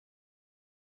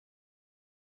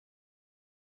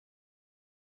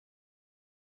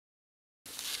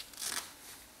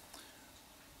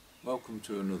Welcome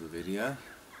to another video.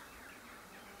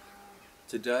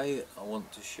 Today I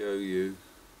want to show you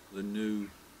the new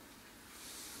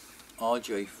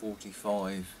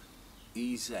RJ45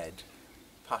 EZ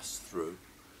pass-through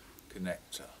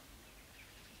connector,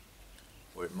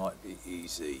 or it might be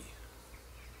EZ,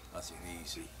 as in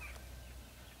easy,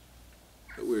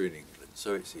 but we're in England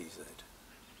so it's EZ.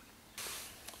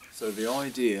 So the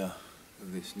idea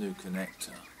of this new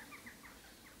connector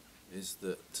is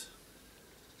that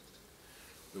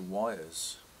the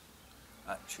wires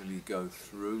actually go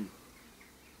through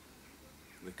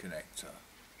the connector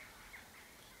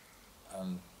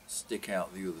and stick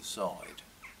out the other side,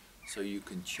 so you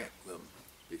can check them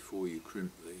before you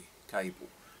crimp the cable.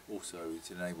 Also,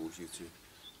 it enables you to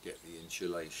get the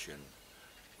insulation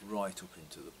right up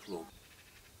into the plug,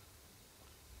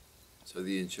 so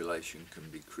the insulation can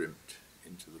be crimped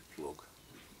into the plug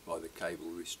by the cable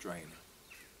restrainer.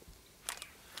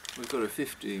 We've got a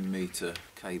 15 metre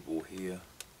cable here,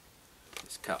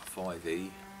 it's Cat 5e,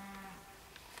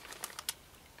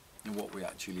 and what we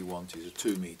actually want is a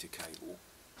 2 metre cable.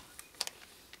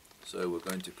 So we're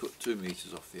going to cut 2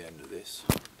 metres off the end of this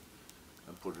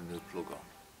and put a new plug on.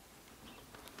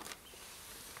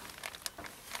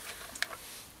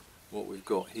 What we've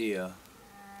got here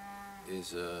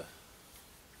is a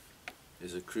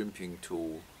crimping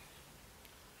tool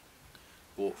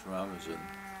bought from Amazon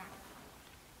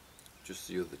just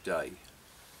the other day.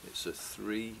 It's a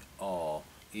 3REE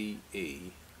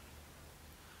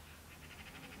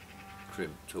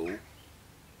crimp tool,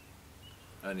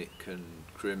 and it can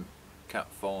crimp Cat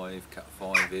 5, Cat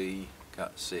 5e,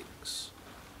 Cat 6,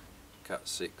 Cat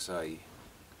 6a,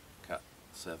 Cat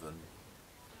 7,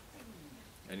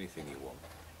 anything you want.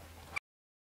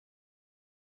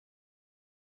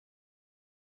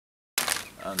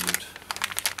 And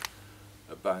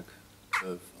a bag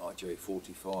of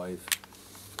RJ45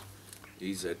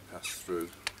 EZ pass-through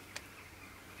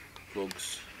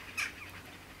plugs,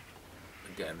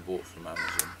 again bought from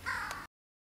Amazon.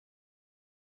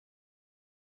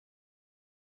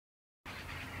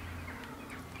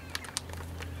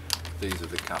 These are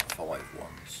the Cat 5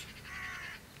 ones.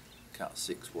 Cat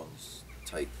 6 ones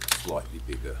take slightly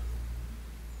bigger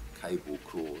cable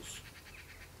cores,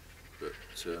 but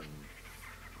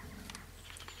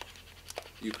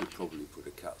you could probably put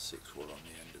a Cat 6 one on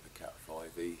the end of a Cat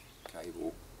 5e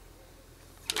cable,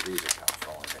 but these are Cat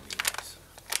 5 anyway. So.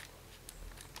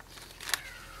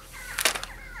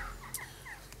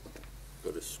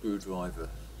 Got a screwdriver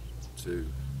to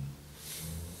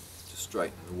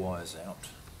straighten the wires out,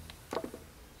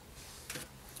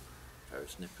 pair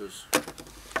of snippers,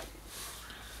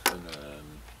 and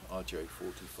an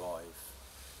RJ45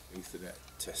 Ethernet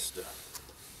tester.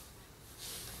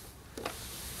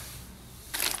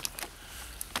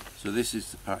 So this is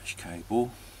the patch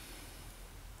cable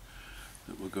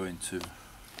that we're going to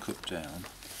cut down.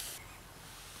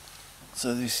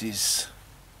 So this is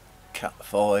Cat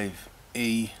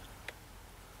 5e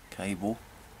cable.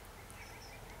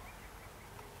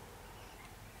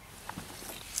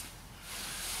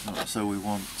 Right, so we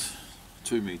want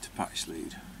 2 metre patch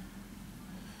lead.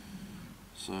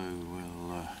 So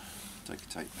we'll take a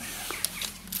tape measure.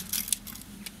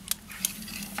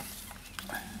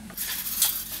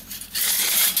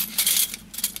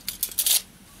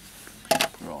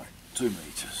 Right, 2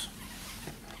 metres,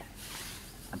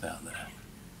 about there.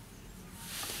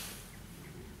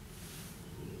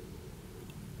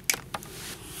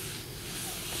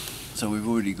 So we've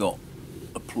already got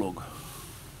a plug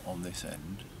on this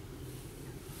end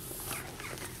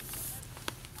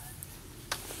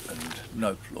and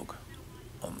no plug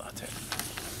on that end.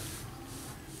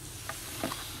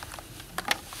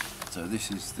 So this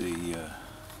is the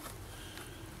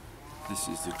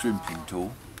crimping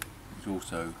tool. It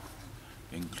also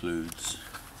includes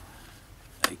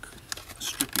a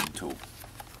stripping tool.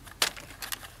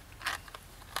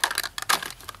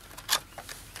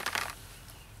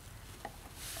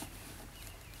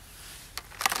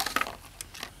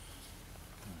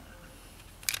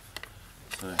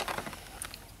 So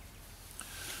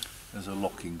there's a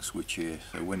locking switch here,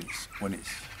 so when it's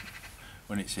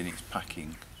in its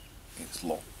packing, it's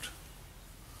locked.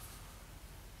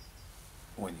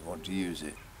 When you want to use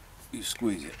it, you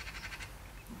squeeze it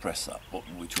and press that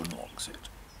button which unlocks it.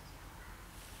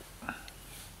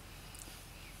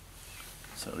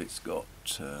 So it's got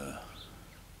a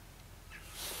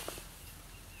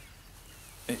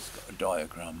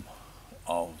diagram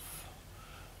of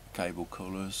cable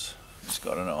colours. It's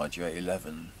got an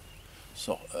RJ11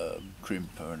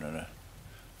 crimper and an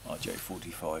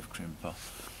RJ45 crimper,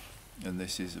 and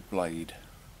this is a blade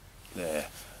there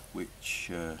which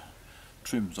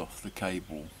trims off the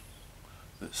cable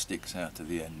that sticks out of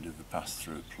the end of the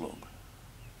pass-through plug.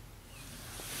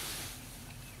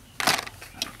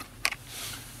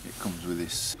 It comes with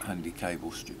this handy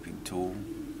cable stripping tool.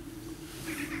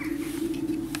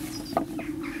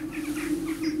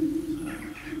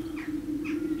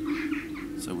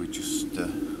 So we just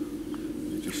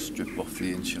strip off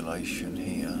the insulation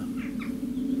here.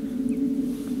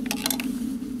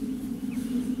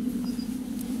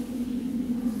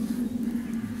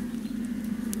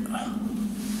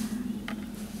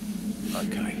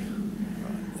 Okay,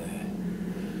 right there.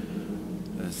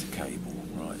 There's the cable.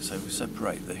 Right, so we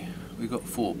separate we've got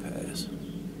 4 pairs.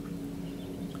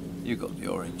 You've got the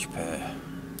orange pair,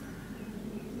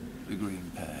 the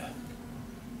green pair,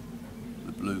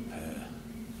 the blue pair,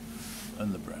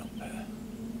 and the brown pair.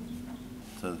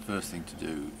 So the first thing to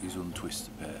do is untwist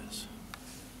the pairs.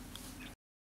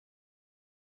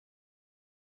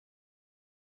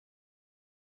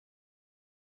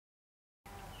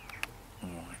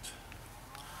 Right.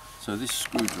 So this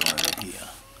screwdriver here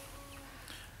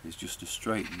is just to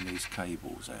straighten these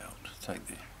cables out. Take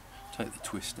the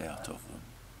twist out of them.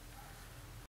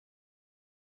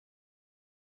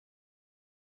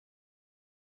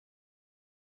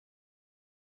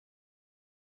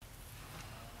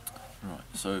 Right,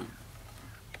 so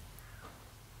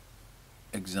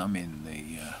examine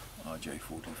the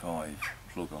RJ45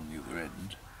 plug on the other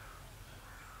end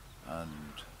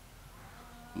and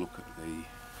look at the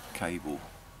cable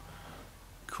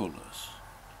colours.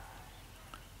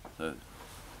 So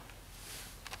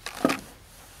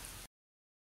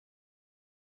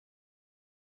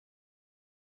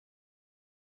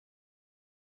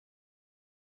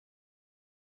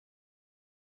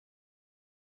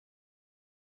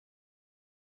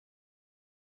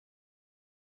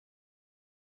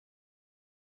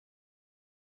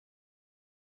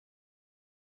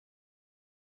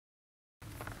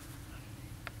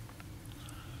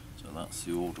that's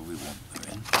the order we want them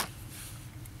in.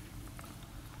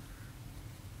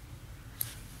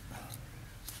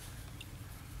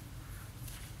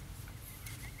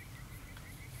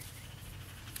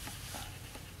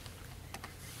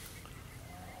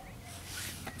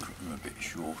 Cut them a bit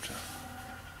shorter.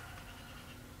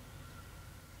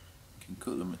 You can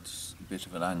cut them at a bit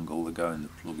of an angle, they go in the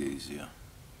plug easier.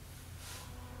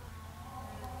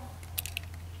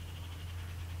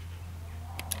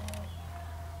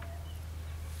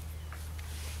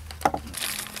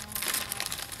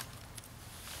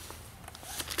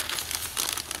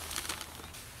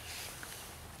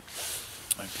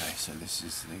 Okay, so this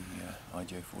is the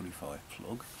IJ45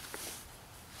 plug,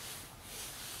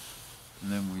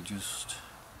 and then we just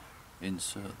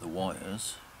insert the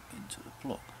wires into the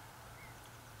plug.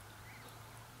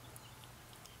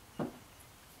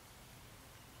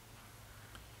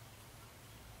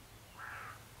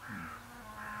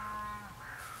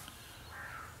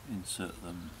 Insert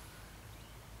them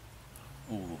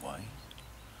all the way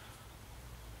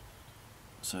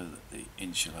so that the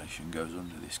insulation goes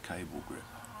under this cable grip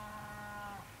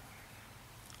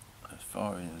as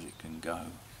far in as it can go.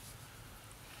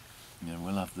 You know,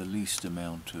 we'll have the least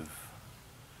amount of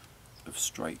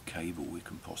straight cable we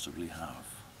can possibly have,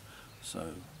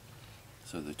 so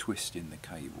the twist in the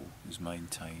cable is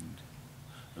maintained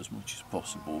as much as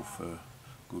possible for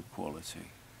good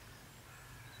quality.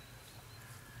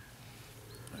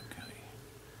 Okay,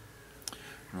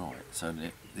 right, so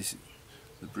this is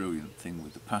the brilliant thing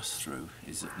with the pass-through,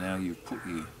 is that now you've put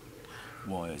your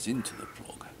wires into the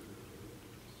plug,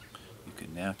 you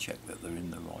can now check that they're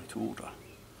in the right order,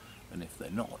 and if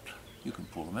they're not, you can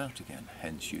pull them out again,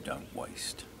 hence you don't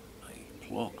waste a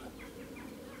plug.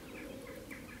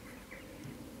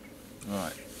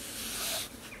 Right.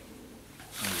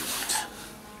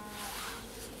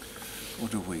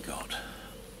 What have we got?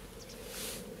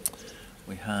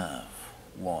 We have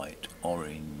white,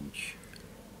 orange,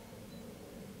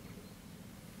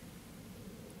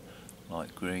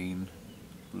 light green,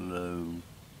 blue,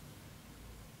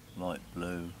 light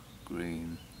blue,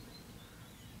 green.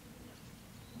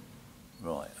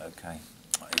 Right, okay,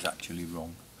 that is actually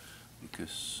wrong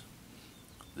because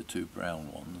the 2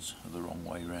 brown ones are the wrong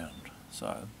way round.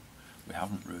 So we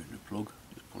haven't ruined the plug,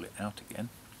 just pull it out again,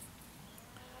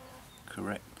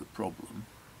 correct the problem,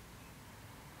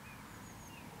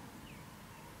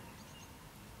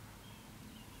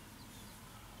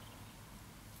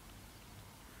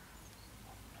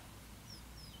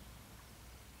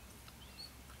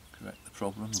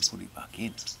 and put it back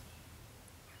in.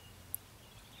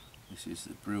 This is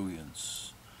the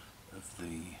brilliance of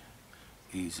the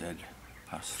EZ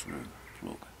pass-through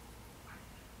plug.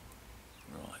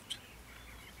 Right,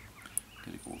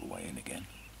 get it all the way in again.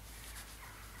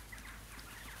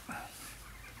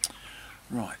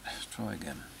 Right, let's try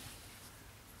again.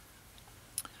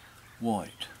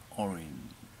 White, orange,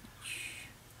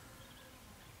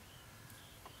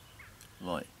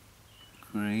 light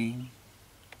green,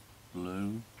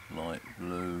 blue, light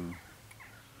blue,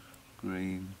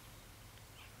 green,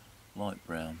 light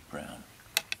brown, brown.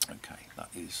 Okay, that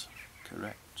is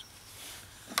correct.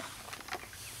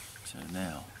 So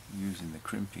now, using the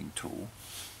crimping tool,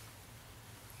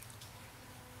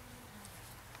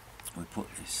 we put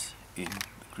this in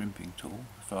the crimping tool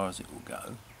as far as it will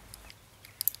go.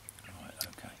 Right,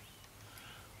 okay.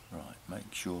 Right,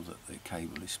 make sure that the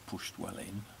cable is pushed well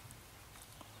in.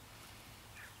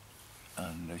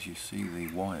 And as you see, the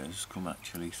wires come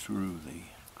actually through the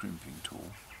crimping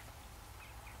tool.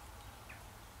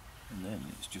 And then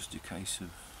it's just a case of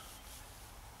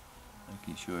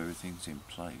making sure everything's in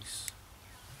place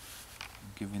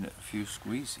and giving it a few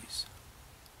squeezes.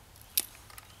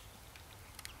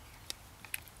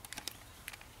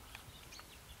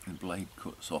 The blade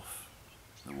cuts off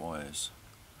the wires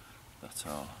that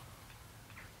are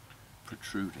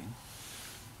protruding.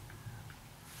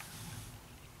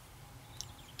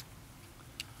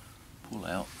 Pull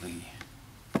out the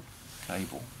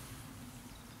cable.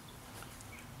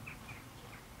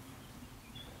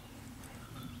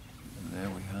 And there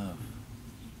we have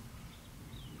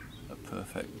a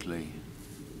perfectly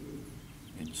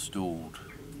installed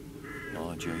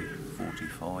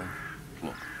RJ45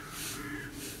 plug.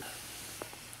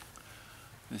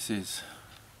 This is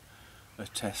a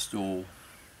Testall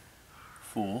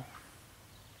 4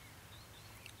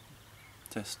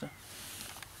 tester.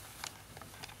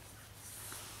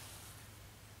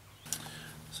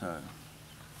 So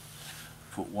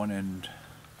put one end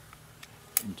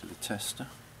into the tester,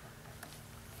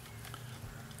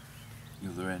 the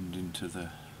other end into the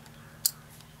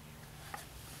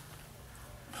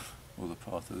other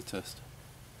part of the tester.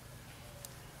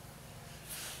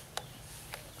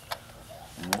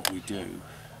 And what we do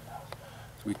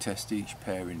is we test each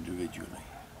pair individually.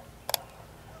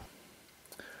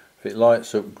 If it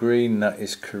lights up green, that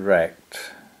is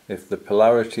correct. If the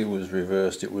polarity was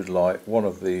reversed, it would light, one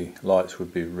of the lights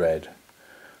would be red.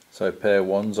 So pair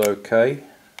 1's okay,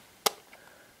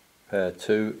 pair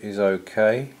 2 is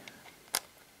okay,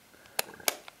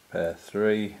 pair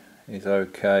 3 is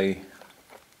okay,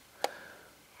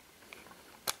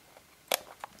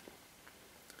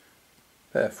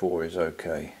 pair 4 is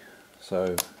okay.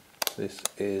 So this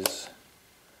is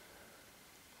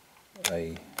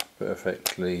a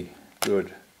perfectly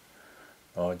good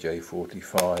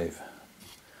RJ45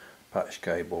 patch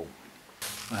cable.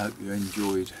 I hope you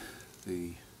enjoyed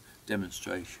the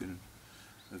demonstration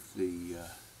of the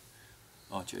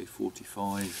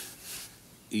RJ45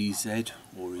 EZ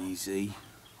or EZ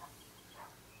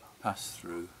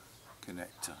pass-through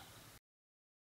connector.